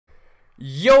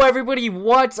Yo everybody,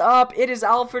 what's up? It is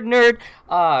Alfred Nerd,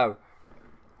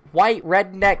 white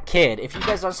redneck kid. If you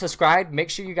guys aren't subscribed,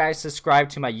 make sure you guys subscribe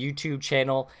to my YouTube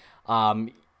channel.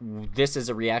 This is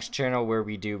a reaction channel where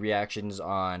we do reactions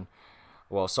on,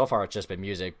 well, so far it's just been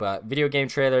music, but video game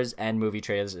trailers and movie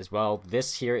trailers as well.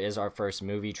 This here is our first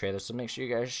movie trailer, so make sure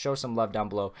you guys show some love down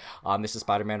below. This is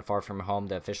Spider-Man Far From Home,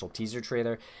 the official teaser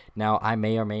trailer. Now, I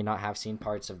may or may not have seen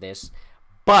parts of this,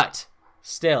 but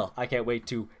still, I can't wait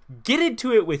to get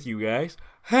into it with you guys.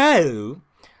 Hello.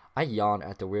 I yawn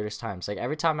at the weirdest times. Like,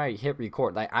 every time I hit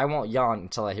record, like, I won't yawn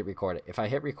until I hit record. If I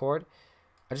hit record,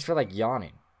 I just feel like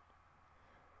yawning.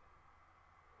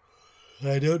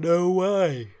 I don't know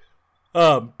why.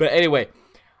 But anyway,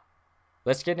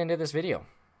 let's get into this video.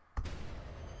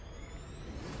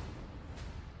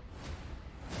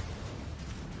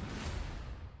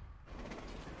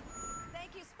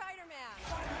 Thank you,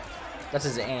 Spider-Man. That's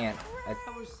his aunt.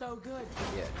 That was so good.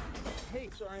 Yeah. Hey,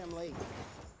 sorry I'm late.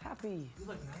 Happy. You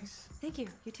look nice. Thank you.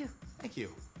 You too. Thank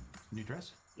you. New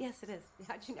dress? Yes, it is.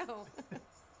 How'd you know?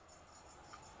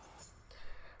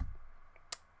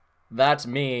 That's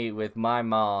me with my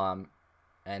mom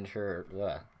and her.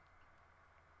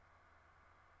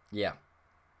 Yeah.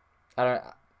 I don't.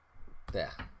 Yeah.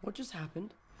 What just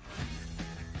happened?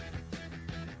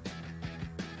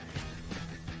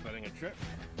 Planning a trip?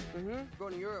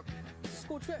 Going to Europe. It's a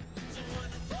school trip. Did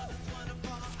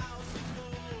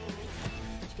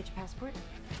you get your passport?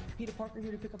 Peter Parker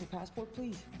here to pick up a passport,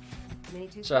 please. Mini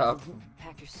too. Shut up.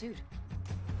 Pack your suit.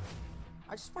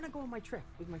 I just want to go on my trip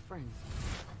with my friends.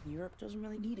 Europe doesn't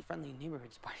really need a friendly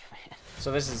neighborhood Spider-Man.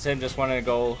 So this is him just wanting to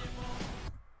go.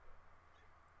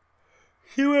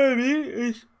 You know what I mean?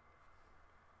 It's...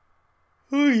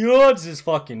 Who yawns this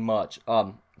fucking much?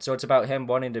 So it's about him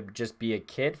wanting to just be a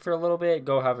kid for a little bit,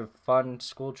 go have a fun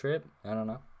school trip. I don't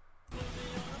know.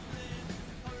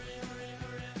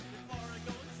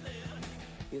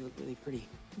 You look really pretty.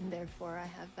 Therefore, I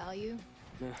have value.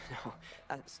 No,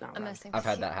 that's not I'm right. messing I've with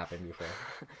had you. that happen before.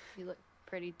 You look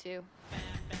pretty too.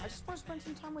 I just want to spend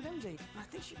some time with MJ. I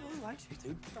think she really likes me,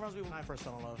 dude. That reminds me when I first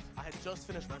fell in love. I had just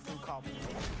finished my food copy.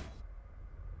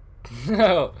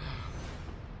 No.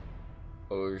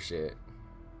 Oh shit.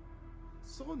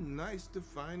 So nice to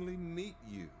finally meet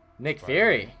you. Nick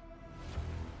Fury.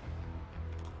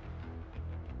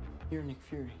 You're Nick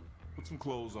Fury. Put some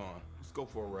clothes on. Let's go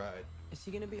for a ride. Is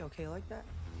he gonna be okay like that?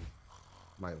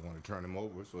 Might want to turn him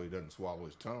over so he doesn't swallow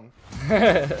his tongue.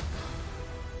 I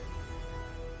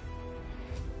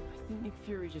think Nick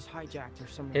Fury just hijacked or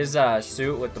something. His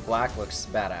suit with the black looks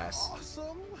badass.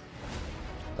 Awesome.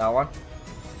 That one?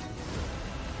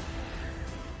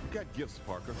 You got gifts,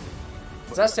 Parker.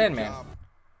 Is that Sandman? Awesome.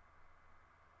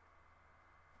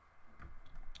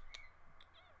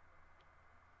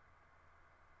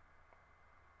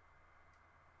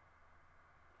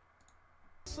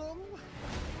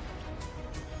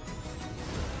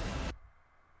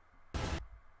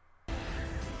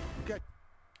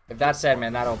 If that's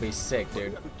Sandman, that'll be sick,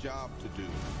 dude. You have a job to do.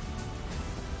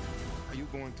 Are you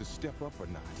going to step up or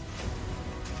not?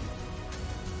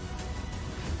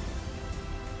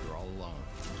 You're all alone.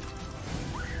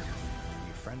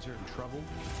 Your friends are in trouble.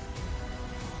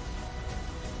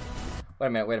 Wait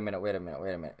a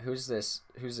minute. Who's this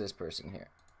person here?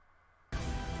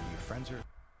 Your friends are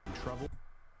in trouble.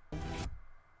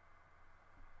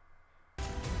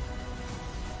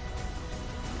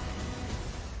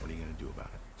 What are you gonna do about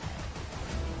it?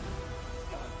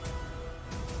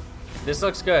 This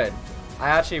looks good. I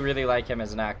actually really like him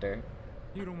as an actor.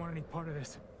 You don't want any part of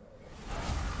this.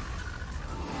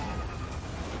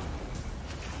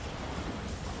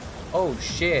 Oh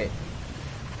shit.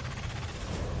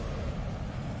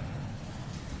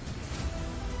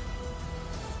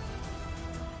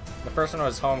 The first one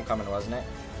was Homecoming, wasn't it?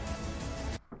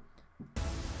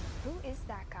 Who is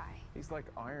that guy? He's like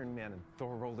Iron Man and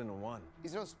Thor rolled into one.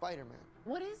 He's no Spider-Man.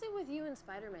 What is it with you and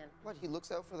Spider-Man? What? He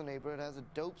looks out for the neighborhood, has a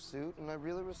dope suit, and I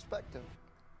really respect him.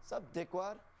 Sup,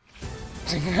 dickwad?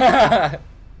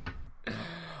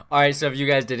 Alright, so if you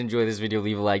guys did enjoy this video,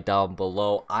 leave a like down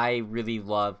below. I really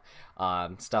love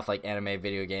stuff like anime,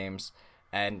 video games,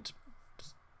 and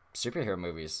superhero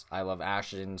movies. I love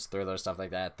actions, thrillers, stuff like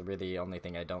that. The really only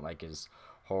thing I don't like is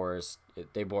horrors.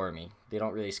 They bore me. They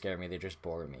don't really scare me, they just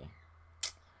bore me.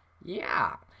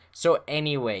 Yeah. So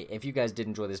anyway, if you guys did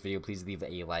enjoy this video, please leave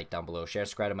a like down below. Share,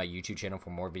 subscribe to my YouTube channel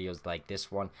for more videos like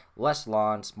this one. Less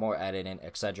lawns, more editing,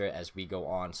 etc. as we go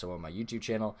on. So on my YouTube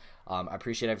channel, I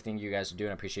appreciate everything you guys are doing.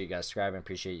 I appreciate you guys subscribing. I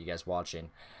appreciate you guys watching.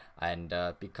 And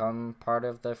become part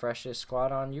of the freshest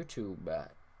squad on YouTube.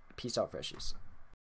 Peace out, freshies.